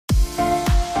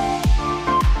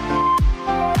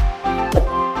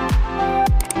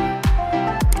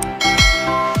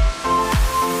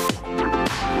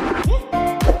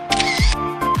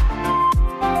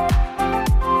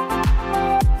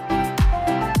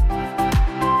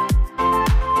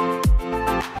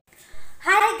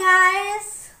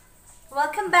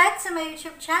sa my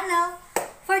YouTube channel.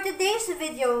 For today's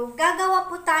video, gagawa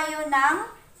po tayo ng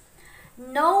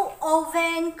no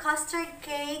oven custard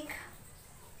cake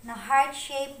na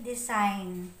heart-shaped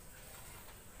design.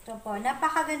 Ito po,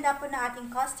 napakaganda po ng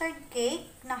ating custard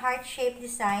cake na heart-shaped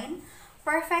design.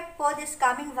 Perfect po this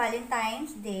coming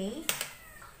Valentine's Day.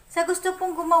 Sa gusto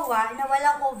pong gumawa na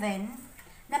walang oven,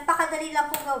 napakadali lang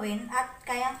pong gawin at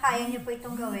kayang-kaya niyo po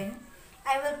itong gawin.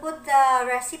 I will put the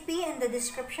recipe in the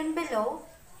description below.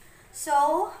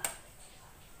 So,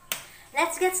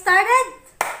 let's get started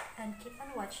and keep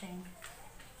on watching.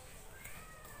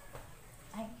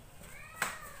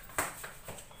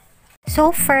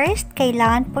 So first,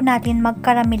 kailangan po natin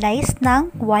mag-caramelize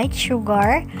ng white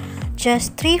sugar.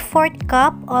 Just 3/4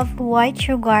 cup of white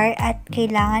sugar at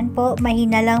kailangan po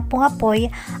mahina lang pong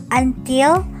apoy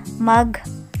until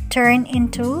mag-turn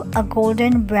into a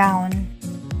golden brown.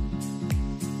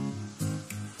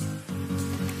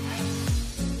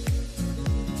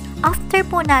 After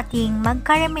po nating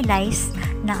mag-caramelize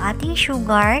ng ating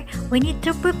sugar, we need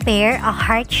to prepare a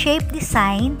heart-shaped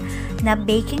design na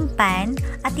baking pan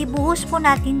at ibuhos po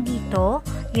natin dito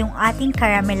yung ating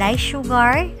caramelized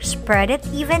sugar, spread it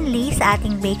evenly sa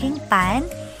ating baking pan,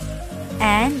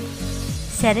 and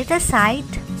set it aside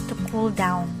to cool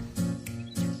down.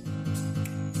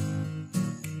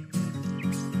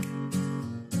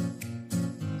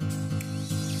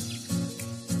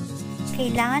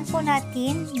 Kailangan po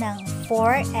natin ng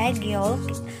 4 egg yolk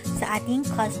sa ating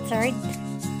custard.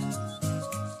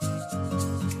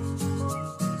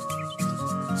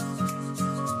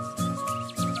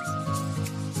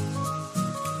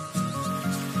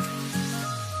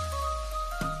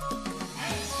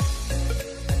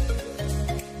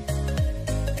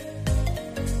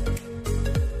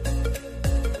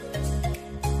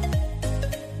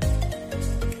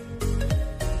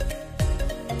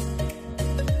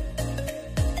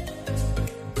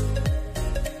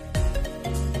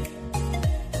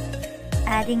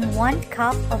 Adding 1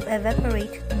 cup of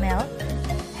evaporated milk,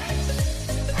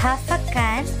 half a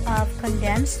can of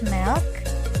condensed milk,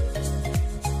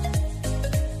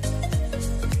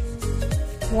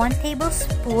 1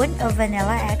 tablespoon of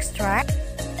vanilla extract,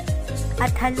 at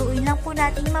haluin lang po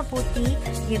natin mabuti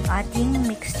yung ating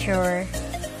mixture.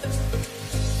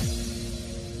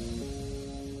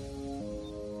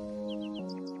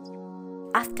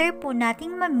 After po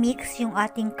nating ma-mix yung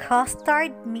ating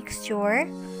custard mixture,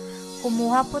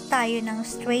 kumuha po tayo ng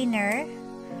strainer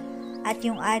at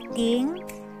yung ating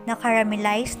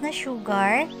na-caramelize na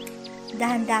sugar,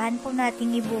 dahan-dahan po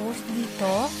nating ibuhos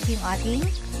dito yung ating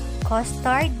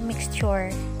custard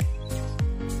mixture.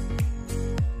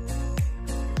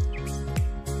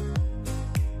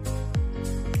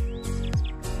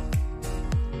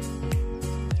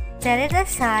 Set it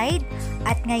aside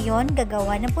at ngayon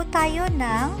gagawa na po tayo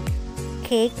ng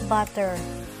cake batter.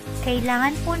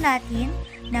 Kailangan po natin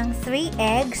ng 3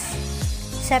 eggs.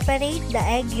 Separate the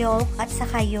egg yolk at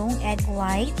saka yung egg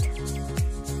white.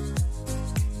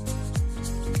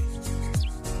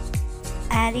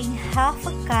 Adding half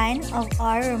a can of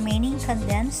our remaining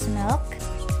condensed milk,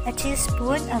 a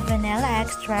teaspoon of vanilla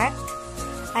extract,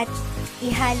 at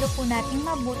ihalo po natin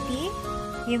mabuti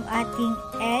yung ating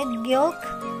egg yolk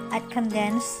at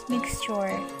condensed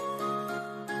mixture.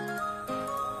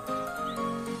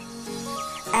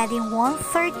 Adding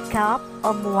 1/3 cup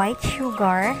of white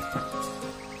sugar,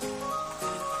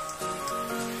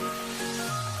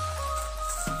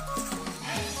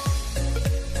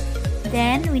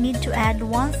 then we need to add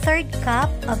 1/3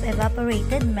 cup of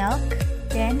evaporated milk.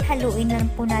 Then haluin lang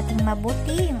po natin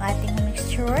mabuti yung ating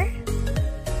mixture.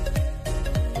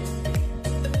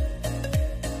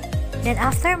 Then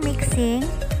after mixing,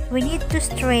 we need to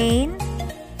strain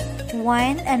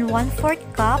 1 1/4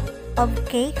 cup of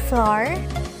cake flour,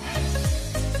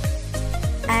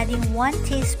 adding 1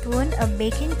 teaspoon of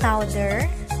baking powder,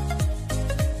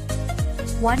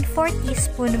 1/4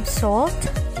 teaspoon of salt,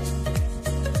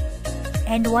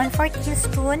 and 1/4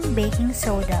 teaspoon baking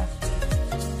soda.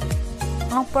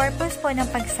 Ang purpose po ng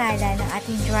pagsala ng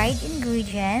ating dried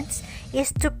ingredients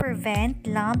is to prevent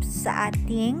lumps sa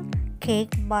ating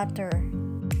cake batter.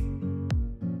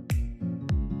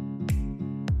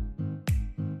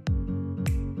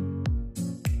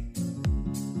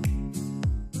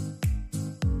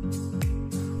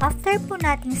 After po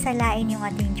nating salain yung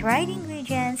ating dried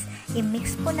ingredients,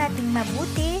 i-mix po natin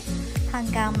mabuti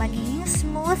hanggang magiging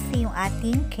smooth yung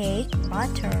ating cake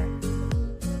batter.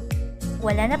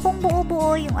 Wala na pong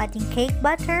buo-buo yung ating cake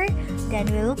batter, then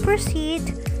we will proceed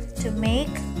to make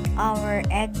our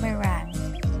egg meringue.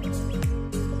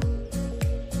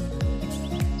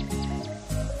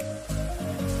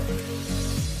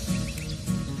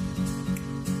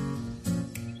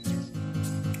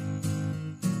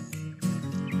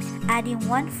 adding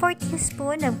 1/4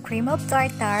 teaspoon of cream of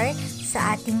tartar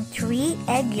sa ating 3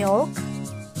 egg yolk.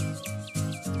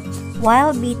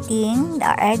 While beating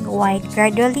the egg white,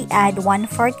 gradually add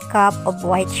 1/4 cup of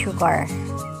white sugar.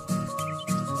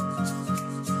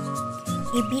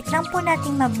 I-beat lang po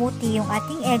natin mabuti yung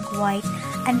ating egg white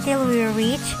until we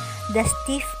reach the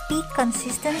stiff peak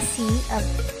consistency of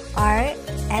our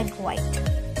egg white.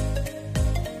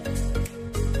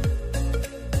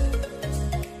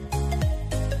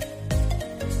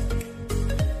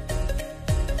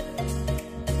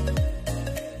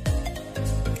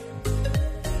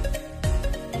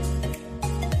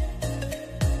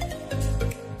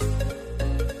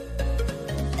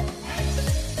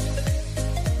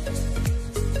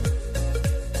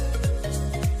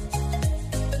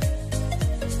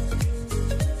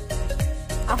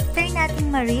 After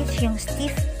natin ma-reach yung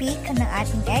stiff peak ng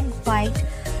ating egg white,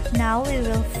 now we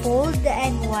will fold the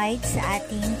egg white sa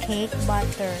ating cake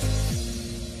batter.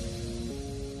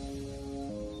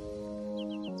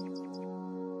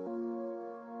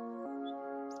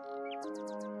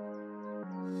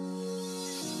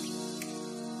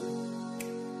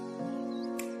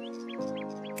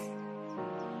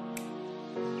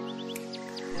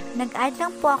 Nag-add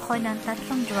lang po ako ng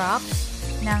 3 drops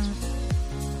ng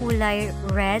kulay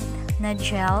red na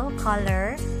gel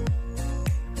color.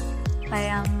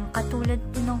 Parang katulad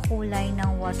po ng kulay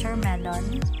ng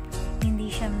watermelon.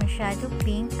 Hindi siya masyado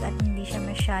pink at hindi siya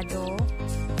masyado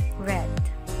red.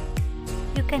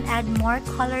 You can add more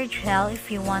color gel if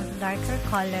you want darker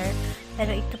color. Pero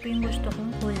ito po yung gusto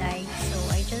kong kulay. So,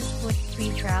 I just put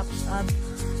 3 drops of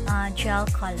gel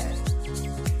color.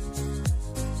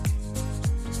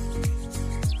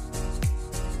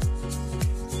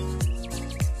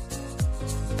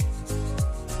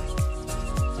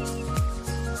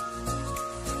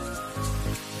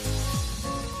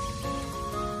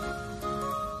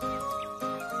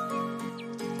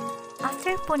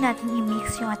 After po natin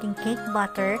i-mix yung ating cake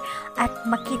butter at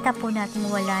makita po natin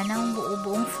wala nang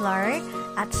buo-buong flour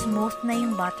at smooth na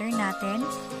yung butter natin,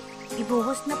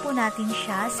 ibuhos na po natin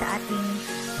siya sa ating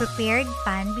prepared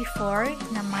pan before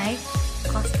na may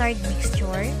custard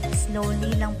mixture.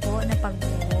 Slowly lang po na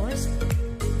pagbuhos.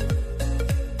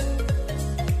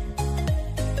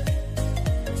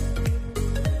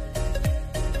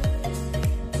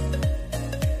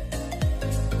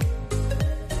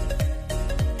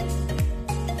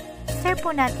 After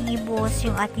po natin ibuhos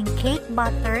yung ating cake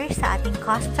butter sa ating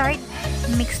custard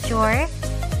mixture,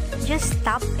 just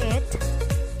tap it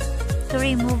to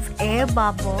remove air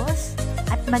bubbles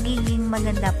at magiging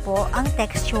maganda po ang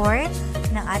texture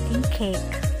ng ating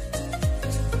cake.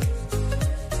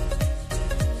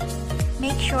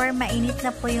 Make sure mainit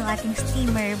na po yung ating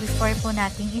steamer before po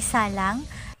natin isalang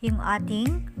yung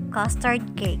ating custard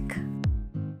cake.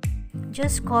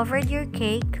 Just cover your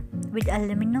cake with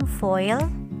aluminum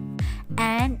foil.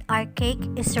 And our cake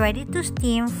is ready to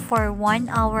steam for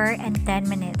 1 hour and 10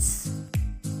 minutes.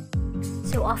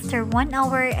 So after 1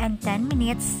 hour and 10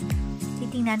 minutes,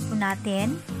 titingnan po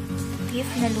natin if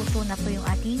naluto na po yung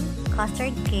ating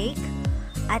custard cake.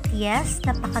 At yes,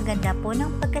 napakaganda po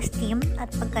ng pagka-steam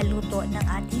at pagkaluto ng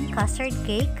ating custard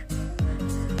cake.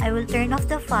 I will turn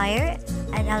off the fire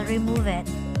and I'll remove it.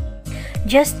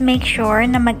 Just make sure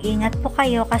na mag-ingat po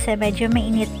kayo kasi medyo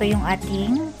mainit po yung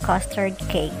ating custard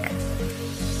cake.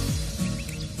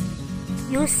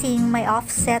 Using my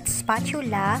offset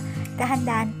spatula,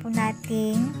 dahan-dahan po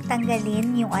nating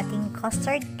tanggalin yung ating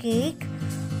custard cake.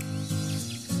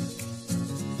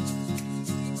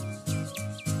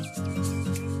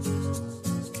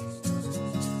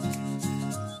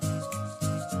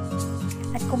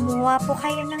 At kumuha po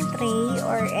kayo ng tray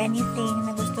or anything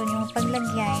na gusto nyong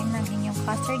paglagyan ng inyong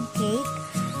custard cake.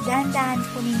 Dahan-dahan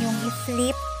po ninyong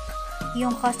i-flip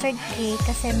yung custard cake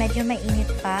kasi medyo mainit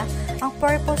pa. Ang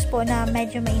purpose po na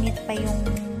medyo mainit pa yung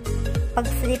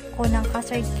pag-flip ko ng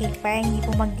custard cake para hindi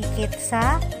po magdikit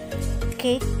sa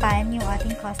cake pan yung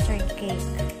ating custard cake.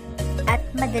 At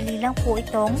madali lang po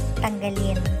itong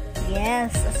tanggalin.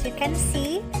 Yes, as you can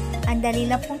see, ang dali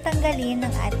lang pong tanggalin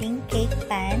ng ating cake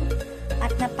pan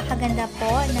at napakaganda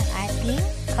po ng ating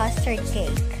custard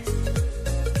cake.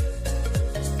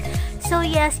 So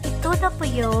yes, ito na po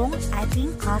yung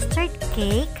ating custard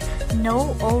cake,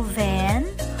 no oven,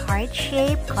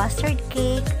 heart-shaped custard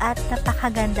cake at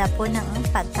napakaganda po ng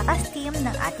pagkaka-steam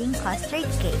ng ating custard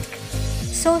cake.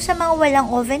 So sa mga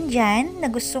walang oven dyan na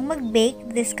gustong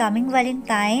mag-bake this coming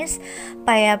Valentine's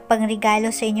para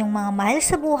pangregalo sa inyong mga mahal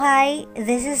sa buhay,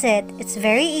 this is it. It's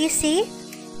very easy.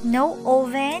 No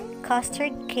oven,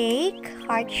 custard cake,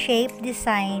 heart-shaped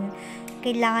design.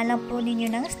 Kailangan lang po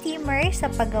ninyo ng steamer sa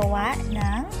paggawa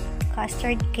ng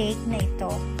custard cake na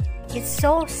ito. It's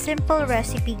so simple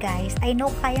recipe, guys. I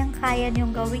know kayang-kaya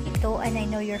niyong gawin ito and I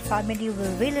know your family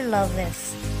will really love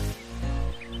this.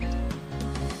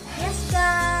 Yes,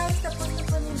 guys! Tapos na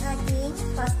po yung ating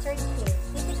custard cake.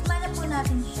 Titikman na po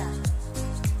natin siya.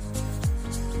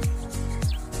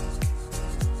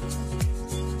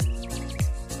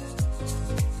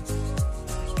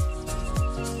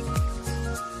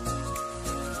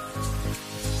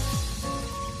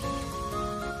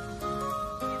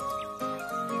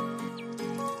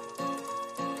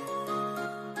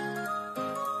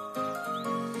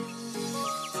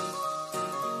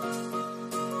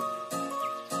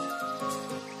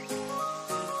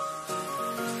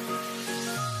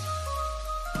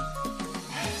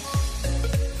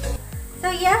 So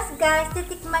yes guys,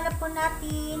 titikman na po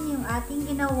natin yung ating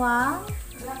ginawang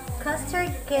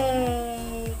custard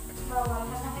cake.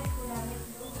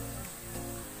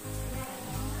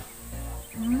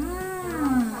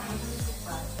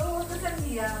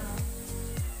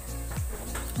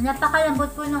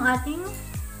 Napakalambot po ng ating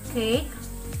cake.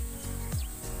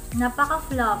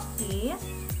 Napaka-fluffy.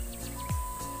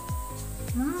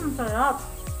 Sarap.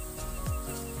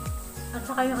 At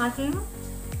saka yung ating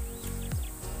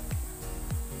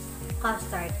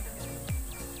custard.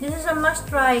 This is a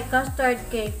must-try custard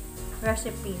cake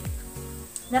recipe.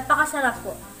 Napakasarap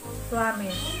po.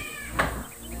 Promise.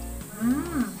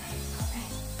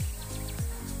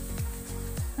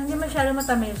 Hindi masyado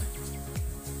matamis.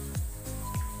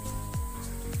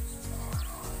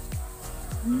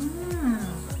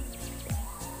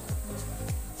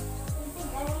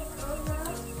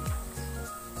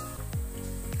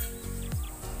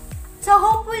 So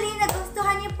hopefully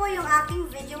nagustuhan niyo po yung aking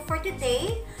video for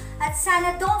today. At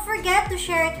sana don't forget to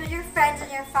share it with your friends and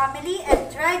your family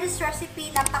and try this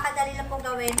recipe. Napakadali lang po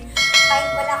gawin. Kahit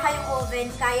wala kayong oven,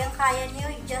 kayang-kaya niyo.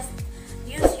 You just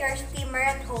use your steamer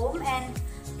at home. And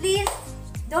please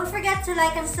don't forget to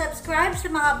like and subscribe sa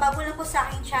mga bago lang po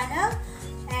sa aking channel.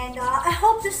 And I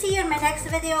hope to see you in my next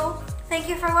video.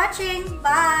 Thank you for watching.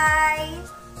 Bye!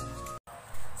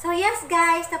 So yes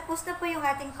guys, tapos na po yung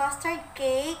ating custard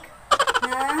cake.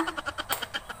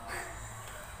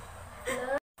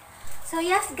 So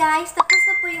yes guys, tapos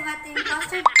na po yung ating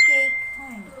custard cake.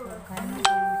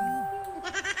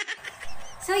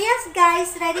 So yes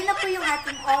guys, ready na po yung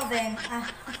ating oven.